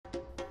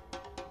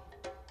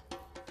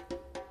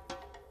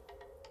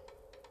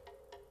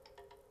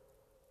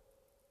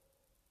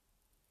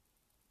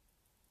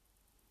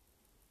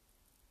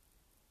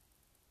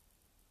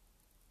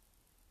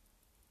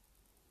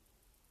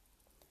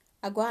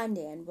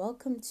Agwande and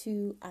welcome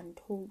to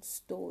Untold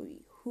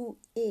Story. Who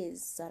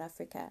is South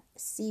Africa? A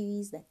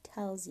series that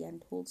tells the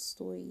untold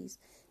stories,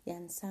 the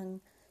unsung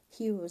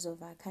heroes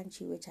of our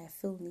country, which I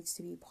feel needs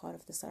to be part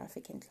of the South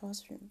African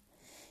classroom.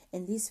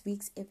 In this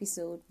week's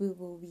episode, we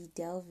will be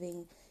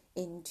delving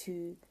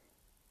into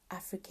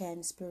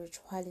African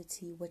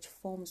spirituality, which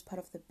forms part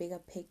of the bigger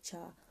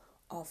picture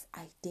of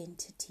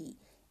identity.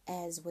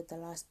 As with the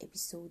last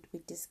episode,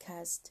 we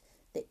discussed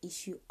the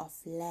issue of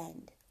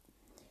land.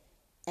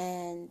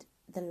 And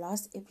the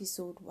last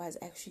episode was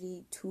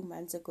actually 2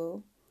 months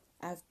ago.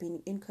 I've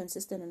been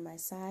inconsistent on my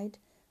side,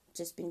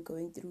 just been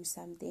going through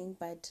something,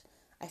 but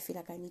I feel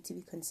like I need to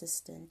be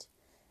consistent.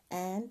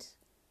 And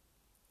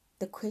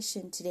the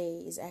question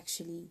today is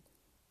actually,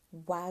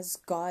 was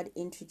God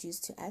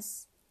introduced to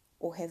us,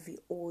 or have we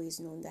always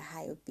known the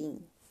higher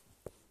being?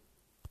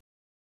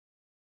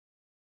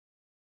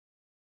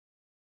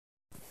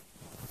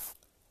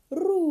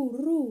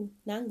 Ru,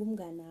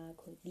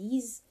 nangumganakho.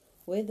 These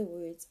were the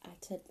words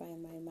uttered by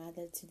my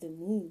mother to the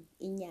moon,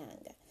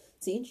 Inyanga,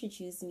 to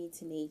introduce me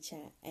to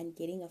nature, and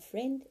getting a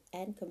friend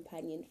and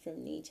companion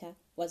from nature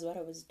was what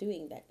I was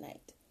doing that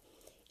night.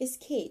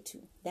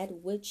 Iskhethu, that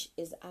which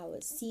is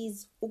ours,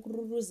 sees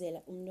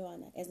ukururuzela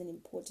umntwana as an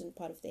important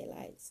part of their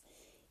lives.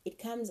 It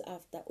comes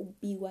after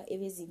ukubikwa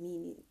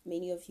ebezimini,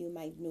 many of you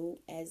might know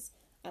as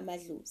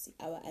Amadlozi,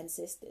 our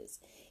ancestors.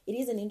 It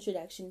is an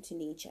introduction to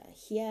nature.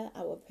 Here,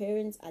 our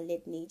parents are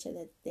led nature,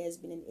 that there's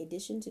been an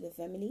addition to the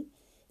family.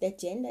 That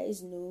gender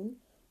is known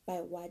by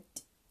what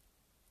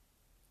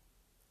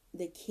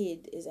the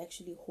kid is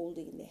actually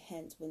holding in their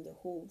hands when the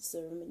whole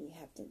ceremony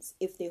happens.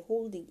 If they're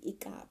holding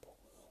ikap,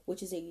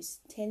 which is a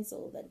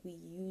utensil that we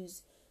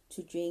use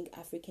to drink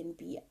African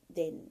beer,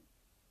 then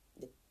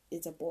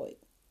it's a boy.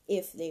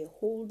 If they're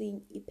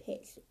holding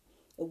ipeh,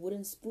 a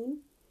wooden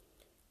spoon,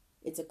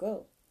 it's a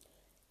girl.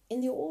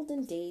 In the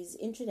olden days,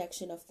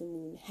 introduction of the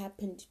moon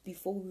happened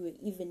before we were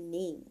even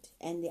named,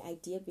 and the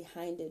idea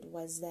behind it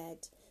was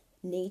that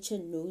nature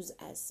knows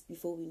us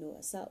before we know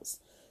ourselves.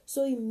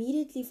 So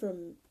immediately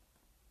from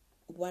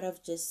what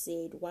I've just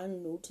said,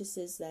 one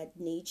notices that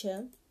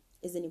nature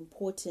is an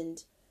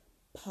important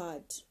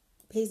part,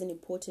 plays an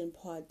important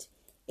part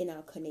in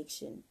our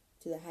connection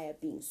to the higher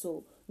being.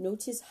 So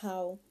notice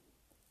how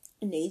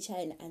nature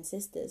and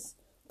ancestors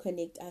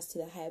connect us to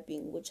the higher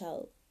being, which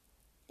I'll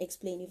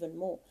explain even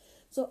more.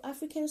 So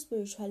African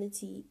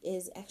spirituality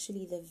is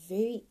actually the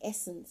very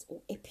essence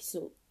or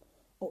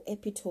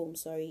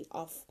epitome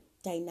of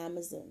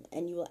dynamism,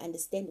 and you will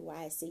understand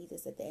why I say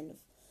this at the end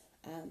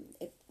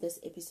of this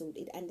episode.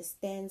 It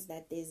understands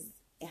that there's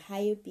a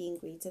higher being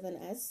greater than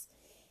us,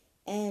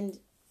 and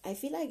I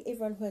feel like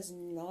everyone who has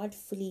not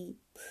fully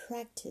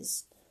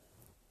practiced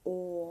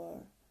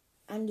or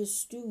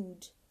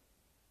understood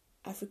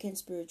African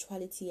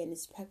spirituality and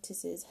its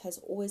practices has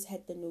always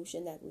had the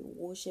notion that we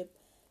worship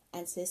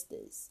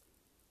ancestors.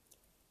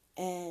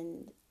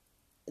 And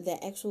the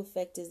actual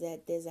fact is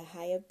that there's a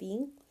higher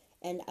being,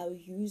 and I'll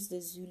use the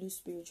Zulu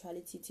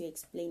spirituality to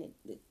explain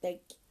it.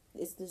 Like,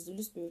 it's the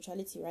Zulu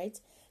spirituality, right?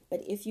 But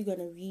if you're going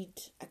to read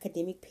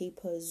academic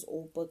papers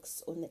or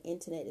books on the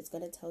internet, it's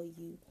going to tell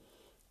you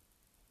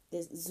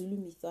there's Zulu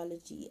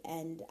mythology,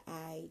 and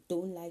I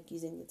don't like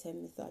using the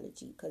term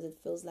mythology because it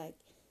feels like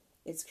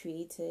it's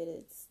created,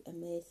 it's a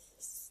myth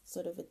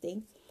sort of a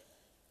thing.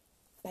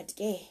 But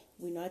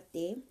we're not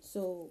there.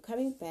 So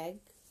coming back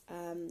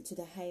to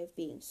the higher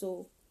being.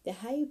 So the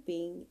higher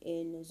being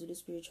in Zulu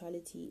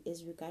spirituality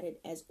is regarded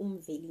as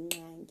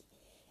Umvelinqangi,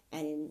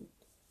 and in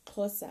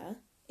Xhosa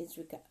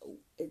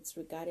it's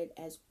regarded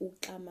as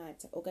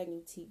Uqamata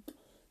okanye uThixo.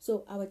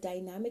 So our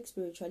dynamic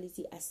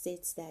spirituality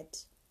asserts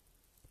that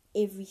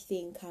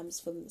everything comes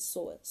from the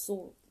soil.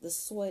 So the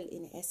soil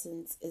in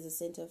essence is the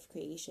center of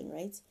creation,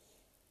 right?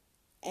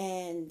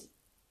 And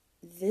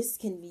this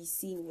can be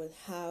seen with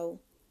how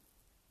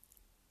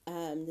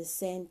the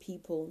San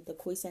people, the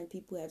Khoisan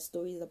people, have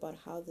stories about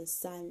how the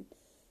sun,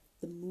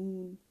 the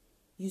moon,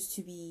 used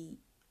to be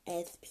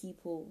earth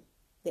people,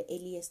 the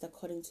earliest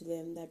according to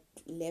them, that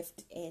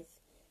left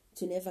earth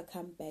to never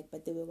come back,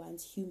 but they were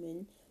once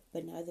human,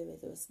 but now they were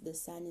the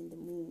sun and the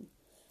moon.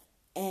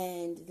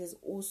 And there's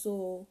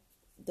also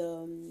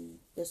the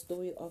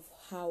story of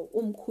how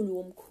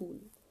Umkhulu,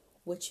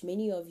 which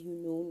many of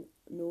you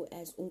know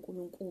as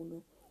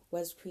uNkulunkulu,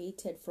 was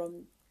created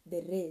from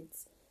the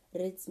Reds.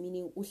 Reds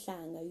meaning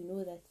uhlanga, you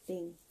know, that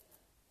thing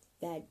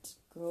that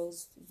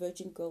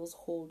virgin girls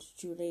hold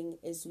during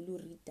a Zulu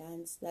reed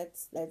dance.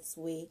 That's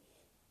where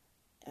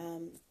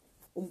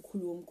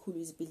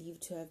Umkhulu is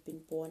believed to have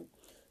been born.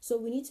 So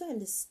we need to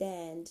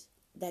understand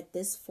that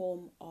this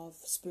form of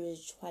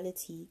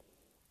spirituality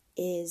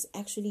is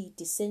actually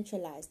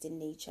decentralized in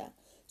nature.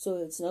 So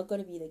it's not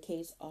going to be the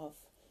case of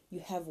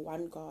you have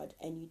one God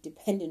and you're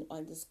dependent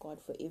on this God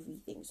for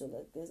everything. So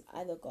that there's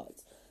other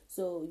gods.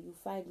 So you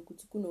find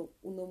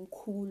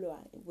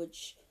Unomkhulwa,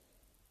 which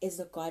is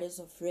the goddess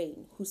of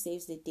rain, who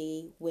saves the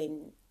day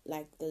when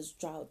like there's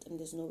drought and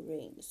there's no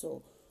rain.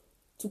 So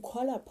to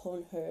call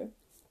upon her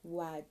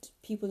what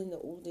people in the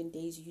olden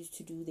days used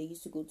to do. They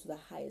used to go to the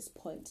highest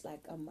point,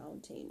 like a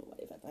mountain or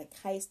whatever, like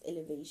highest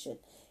elevation,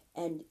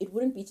 and it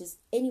wouldn't be just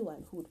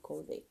anyone who would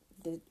go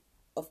there.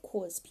 Of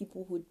course,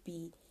 people would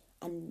be,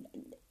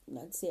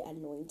 not say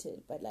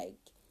anointed, but like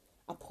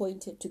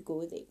appointed to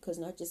go there, because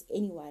not just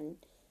anyone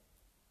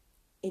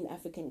in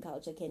African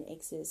culture can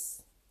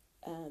access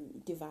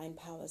divine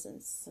powers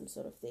and some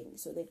sort of thing.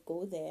 So they'd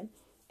go there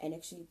and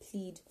actually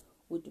plead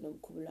with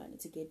Nomkhubulwane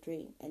to get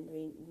rain, and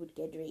rain would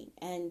get rain.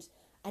 And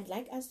I'd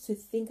like us to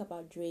think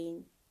about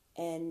rain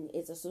and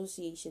its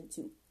association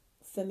to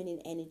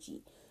feminine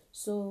energy.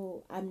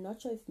 So I'm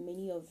not sure if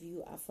many of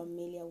you are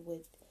familiar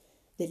with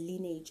the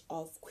lineage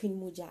of Queen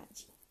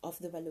Mujaji of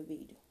the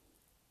Balobedu.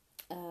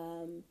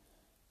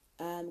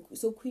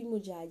 So Queen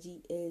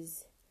Mujaji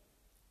is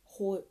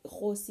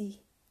Hosi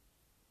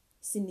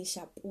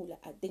Sinishapula.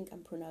 I think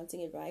I'm pronouncing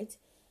it right.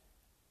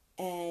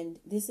 And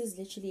this is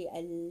literally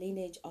a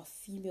lineage of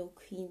female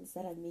queens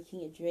that are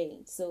making it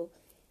rain. So,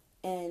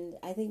 and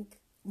I think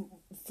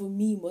for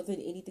me, more than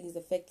anything, is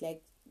the fact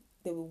like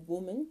they were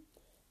women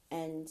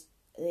and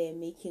they're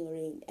making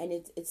rain. And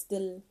it's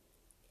still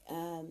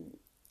a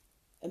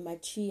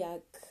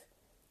matriarch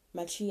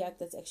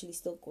that's actually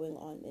still going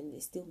on, and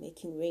they're still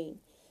making rain.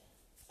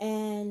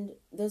 And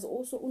there's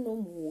also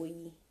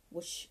Unomoi,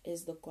 which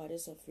is the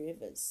goddess of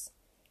rivers,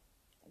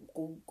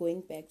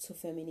 going back to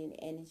feminine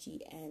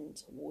energy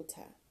and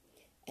water.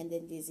 And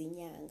then there's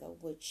Inyanga,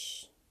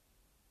 which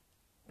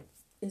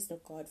is the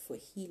god for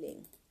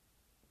healing.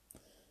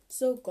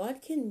 So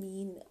God can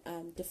mean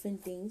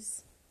different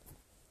things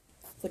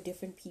for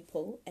different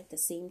people at the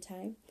same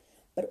time.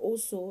 But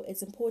also,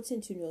 it's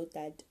important to note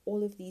that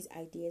all of these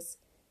ideas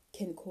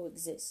can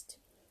coexist.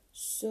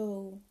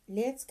 So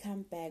let's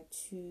come back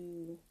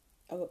to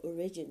our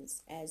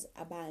origins as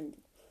Abantu.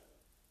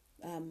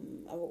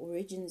 Our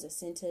origins are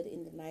centered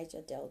in the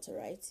Niger Delta,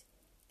 right?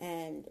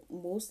 And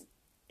most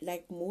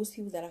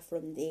people that are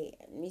from there,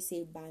 let me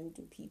say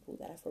Bantu people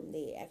that are from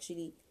there,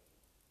 actually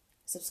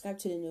subscribe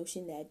to the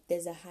notion that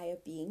there's a higher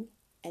being,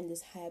 and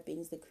this higher being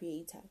is the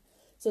creator.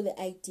 So the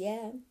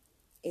idea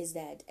is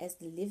that as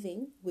the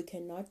living, we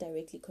cannot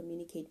directly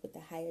communicate with the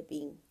higher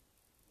being.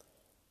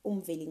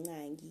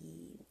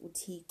 Umvelingangi,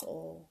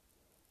 uThixo,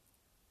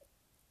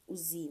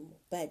 uZimu,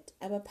 but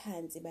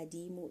abaphansi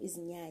badimu,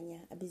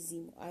 izinyanya,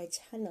 abezimu are a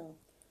channel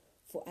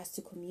for us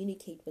to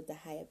communicate with the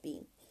higher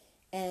being.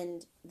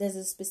 And there's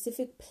a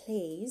specific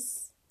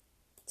place,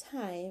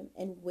 time,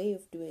 and way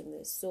of doing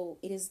this. So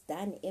it is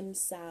done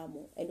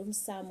Msamo, and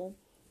Msamo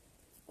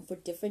for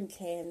different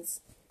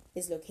clans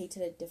is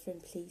located at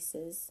different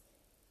places.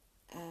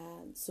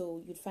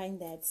 So you'd find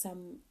that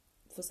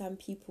for some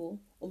people,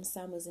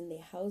 Msamo is in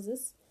their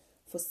houses.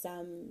 For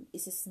some,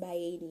 it's a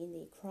sbayeni in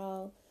their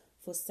kraal.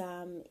 For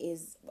some,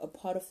 is a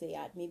part of the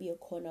yard, maybe a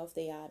corner of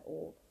the yard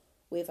or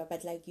wherever.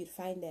 But like you'd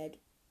find that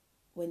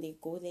when they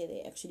go there,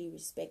 they actually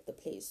respect the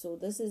place. So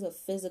this is a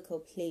physical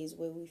place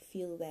where we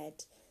feel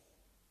that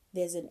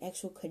there's an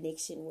actual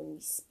connection when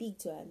we speak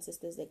to our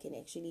ancestors. They can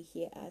actually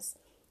hear us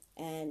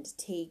and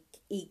take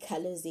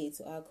ikhalazate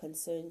to our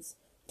concerns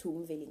to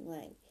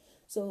Umvelinglang.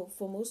 So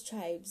for most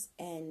tribes,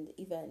 and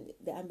even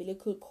the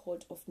umbilical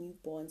cord of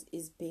newborns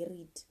is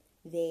buried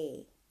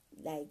there.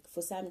 Like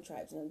for some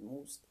tribes, not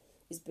most,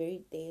 is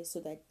buried there so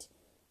that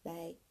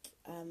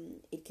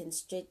it can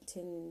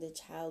strengthen the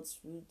child's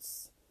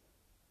roots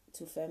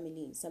to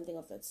family, something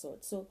of that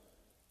sort. So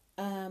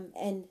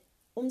and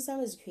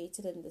Umsam is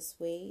created in this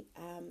way.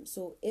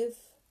 So if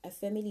a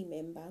family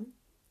member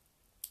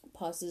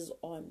passes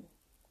on,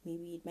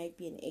 maybe it might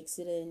be an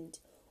accident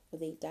or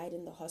they died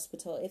in the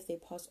hospital, if they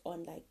pass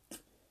on like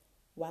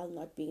while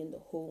not being in the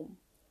home,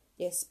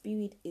 their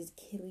spirit is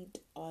carried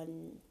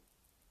on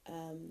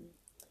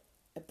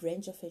a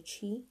branch of a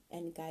tree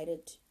and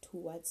guided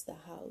towards the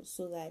house,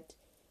 so that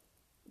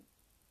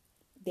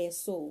their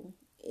soul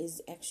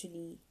is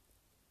actually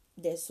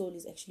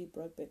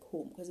brought back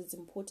home. Because it's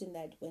important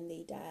that when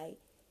they die,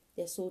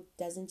 their soul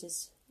doesn't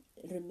just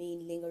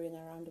remain lingering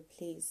around a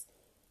place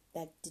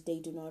that they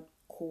do not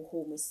call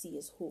home or see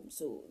as home.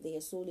 So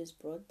their soul is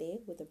brought there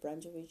with a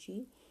branch of a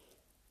tree,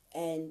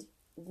 and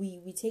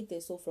we take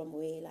their soul from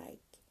a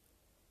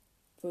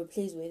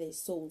place where their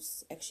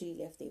souls actually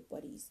left their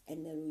bodies,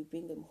 and then we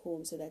bring them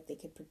home so that they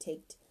can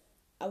protect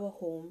our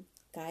home,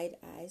 guide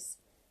us,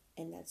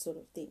 and that sort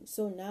of thing.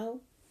 So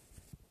now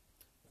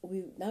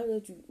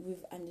that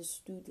we've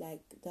understood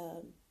like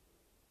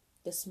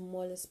the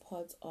smallest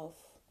parts of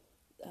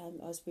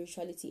our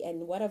spirituality,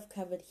 and what I've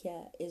covered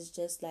here is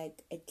just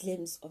like a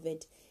glimpse of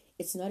it.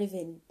 It's not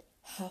even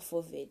half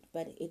of it,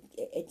 but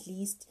at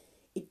least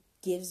it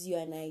gives you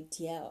an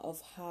idea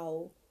of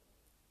how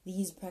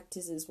these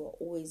practices were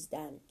always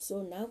done.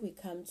 So now we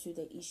come to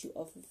the issue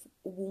of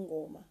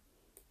ubungoma,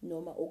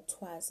 noma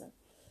oktwaza.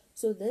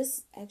 So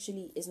this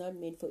actually is not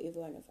meant for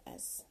every one of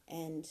us,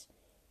 and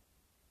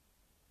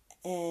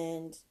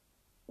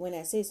when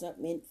I say it's not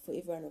meant for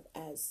every one of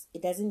us,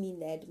 it doesn't mean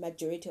that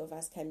majority of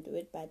us can do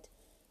it. But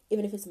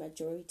even if it's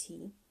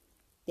majority,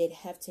 they'd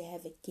have to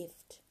have a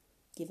gift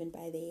given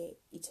by the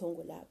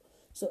Itongolab.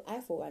 So I,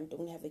 for one,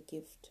 don't have a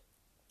gift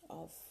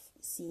of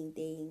seeing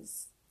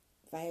things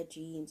via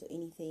dreams or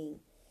anything,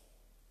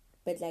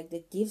 but like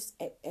the gifts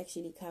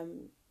actually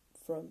come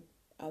from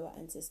our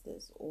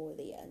ancestors or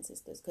their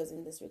ancestors, because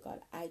in this regard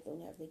I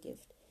don't have the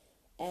gift.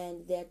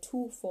 And there are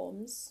two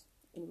forms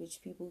in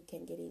which people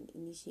can get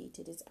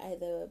initiated. It's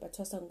either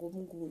Batosa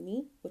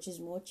Mnguni, which is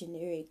more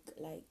generic,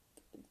 like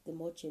the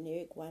more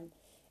generic one,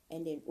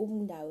 and then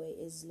Umdawe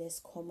is less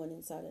common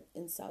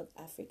in South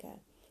Africa.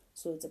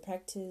 So it's a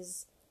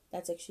practice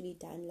that's actually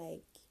done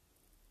like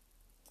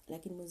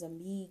in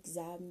Mozambique,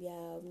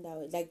 Zambia,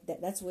 Umdawe, like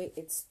that's where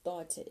it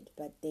started.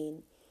 But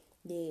then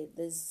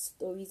there's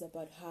stories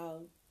about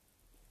how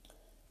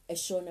a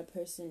Shona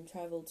person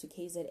traveled to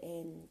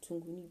KZN,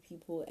 Tunguni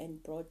people,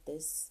 and brought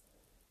this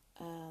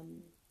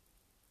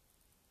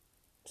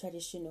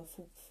tradition of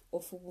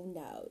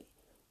Ubundawe.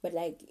 But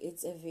like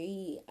it's a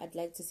very, I'd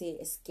like to say,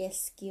 a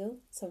scarce skill,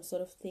 some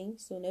sort of thing.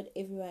 So not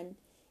everyone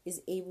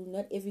is able,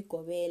 not every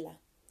Gobela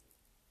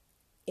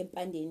in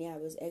Pandenia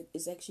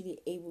is actually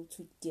able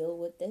to deal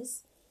with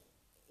this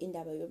in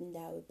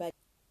Dabayobandawe. But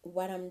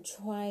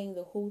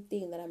the whole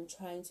thing that I'm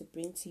trying to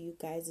bring to you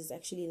guys is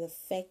actually the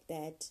fact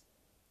that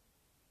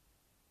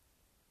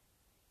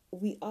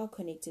we are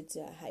connected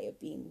to a higher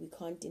being. We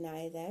can't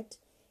deny that.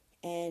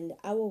 And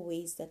our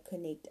ways that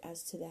connect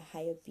us to the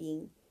higher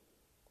being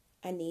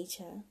are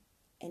nature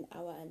and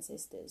our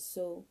ancestors.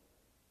 So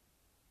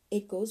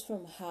it goes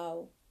from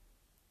how,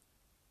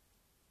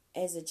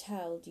 as a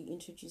child, you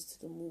introduced to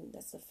the moon.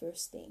 That's the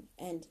first thing.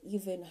 And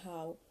even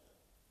how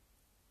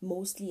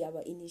mostly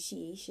our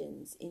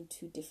initiations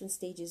into different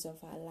stages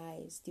of our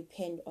lives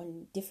depend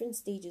on different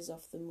stages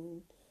of the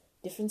moon,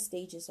 different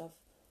stages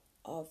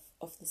of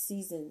the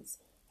seasons.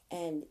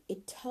 And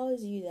it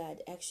tells you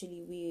that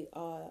actually we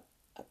are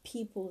a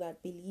people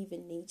that believe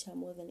in nature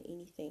more than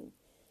anything.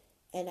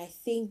 And I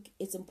think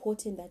it's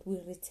important that we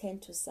return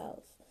to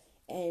self.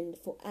 And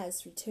for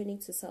us, returning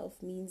to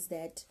self means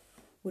that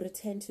we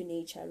return to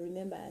nature.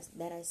 Remember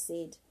that I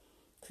said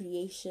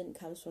creation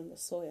comes from the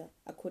soil,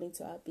 according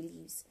to our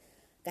beliefs.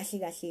 If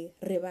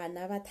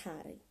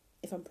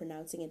I'm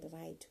pronouncing it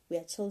right, we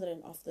are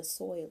children of the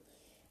soil.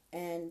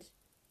 And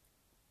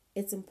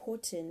it's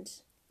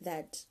important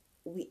that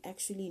we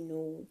actually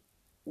know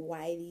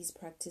why these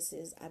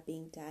practices are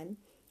being done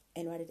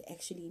and what it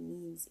actually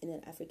means in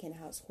an African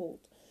household.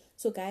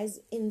 So guys,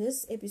 in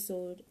this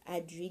episode,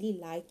 I'd really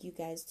like you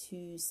guys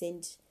to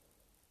send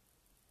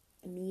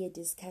me a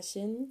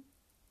discussion,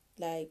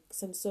 like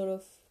some sort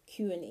of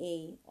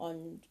Q&A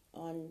on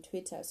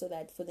Twitter, so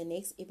that for the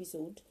next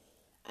episode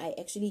I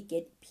actually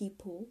get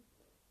people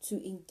to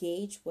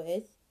engage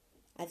with,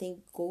 I think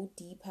go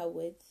deeper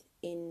with,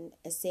 in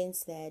a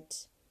sense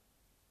that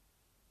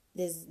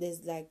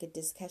there's like a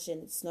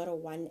discussion. It's not a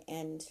one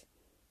and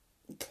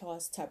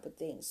class type of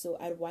thing. So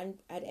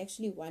I'd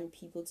actually want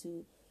people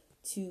to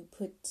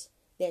put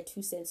their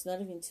 2 cents,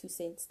 not even 2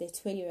 cents, their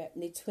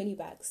 20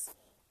 bucks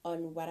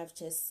on what I've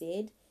just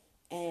said,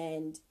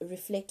 and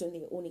reflect on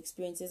their own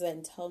experiences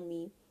and tell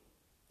me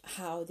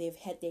how they've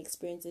had the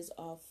experiences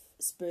of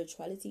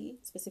spirituality,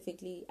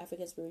 specifically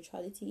African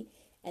spirituality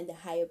and the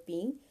higher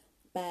being.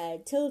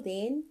 But till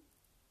then,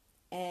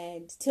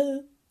 and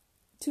till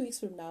 2 weeks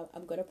from now,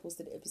 I'm gonna post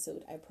an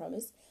episode, I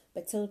promise.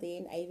 But till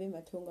then, I even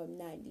matonga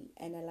mnandi,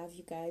 and I love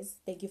you guys.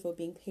 Thank you for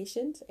being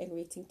patient and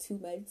waiting 2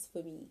 months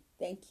for me.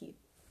 Thank you.